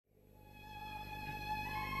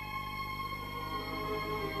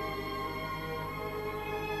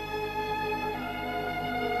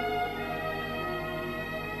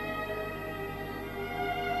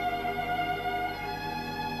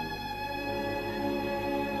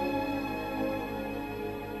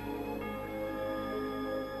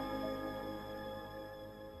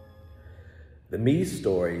The me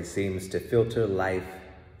story seems to filter life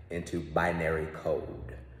into binary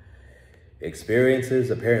code. Experiences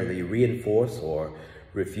apparently reinforce or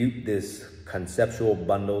refute this conceptual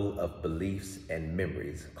bundle of beliefs and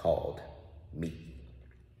memories called me.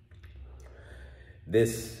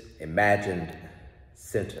 This imagined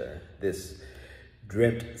center, this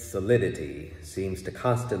dreamt solidity seems to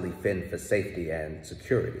constantly fend for safety and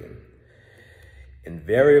security,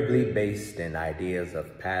 invariably based in ideas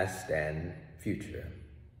of past and future.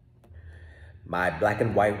 My black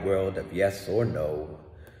and white world of yes or no,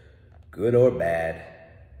 good or bad,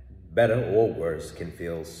 better or worse can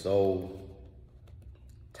feel so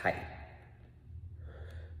tight.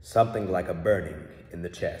 Something like a burning in the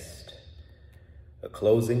chest, a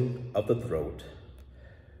closing of the throat,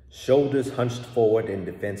 shoulders hunched forward in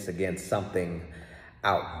defense against something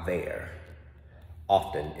out there,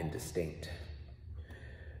 often indistinct.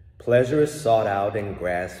 Pleasure is sought out and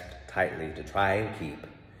grasped tightly to try and keep.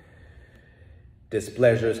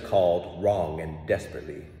 Displeasure is called wrong and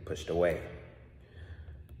desperately pushed away.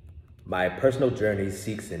 My personal journey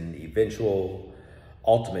seeks an eventual,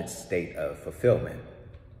 ultimate state of fulfillment,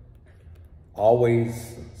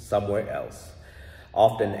 always somewhere else,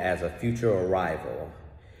 often as a future arrival,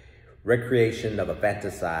 recreation of a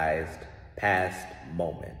fantasized past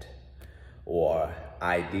moment or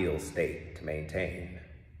ideal state to maintain.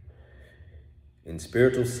 In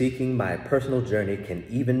spiritual seeking, my personal journey can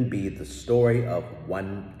even be the story of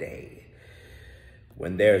one day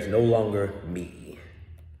when there is no longer me,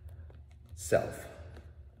 self,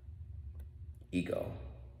 ego,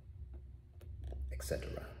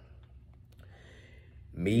 etc.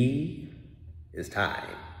 Me is time.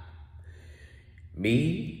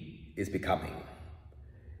 Me is becoming.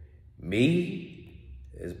 Me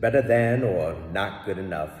is better than or not good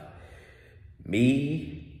enough.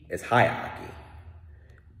 Me is hierarchy.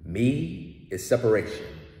 Me is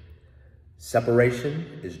separation.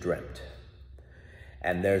 Separation is dreamt.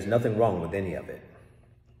 And there's nothing wrong with any of it.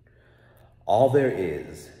 All there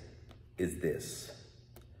is this.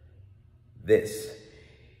 This,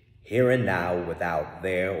 here and now without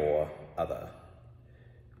there or other.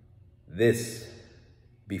 This,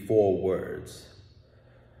 before words.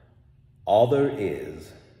 All there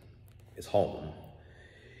is home.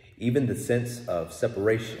 Even the sense of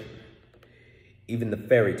separation, even the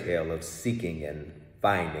fairy tale of seeking and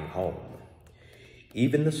finding home,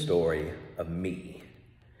 even the story of me.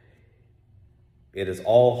 It is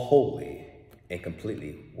all wholly and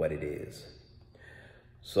completely what it is.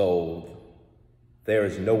 So there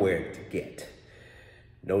is nowhere to get.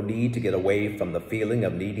 No need to get away from the feeling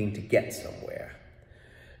of needing to get somewhere.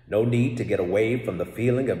 No need to get away from the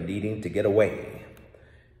feeling of needing to get away,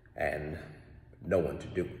 and no one to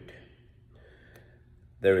do it.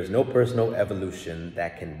 There is no personal evolution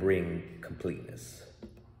that can bring completeness.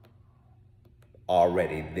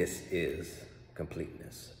 Already, this is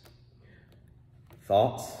completeness.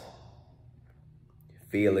 Thoughts,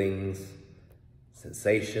 feelings,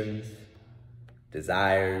 sensations,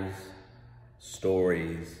 desires,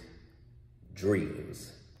 stories,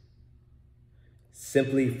 dreams.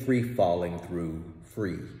 Simply free falling through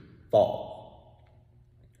free fall.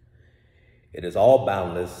 It is all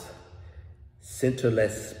boundless,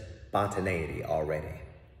 centerless spontaneity already.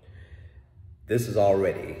 This is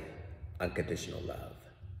already unconditional love.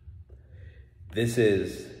 This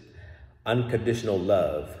is unconditional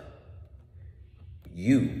love,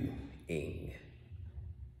 you-ing,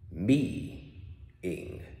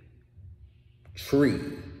 me-ing,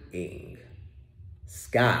 tree-ing,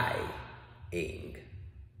 sky-ing,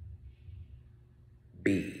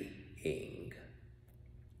 being.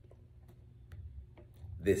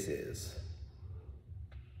 This is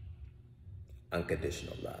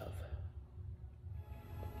unconditional love.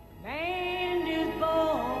 Man is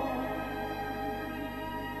born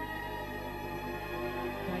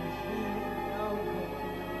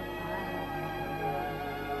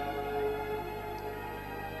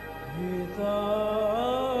with a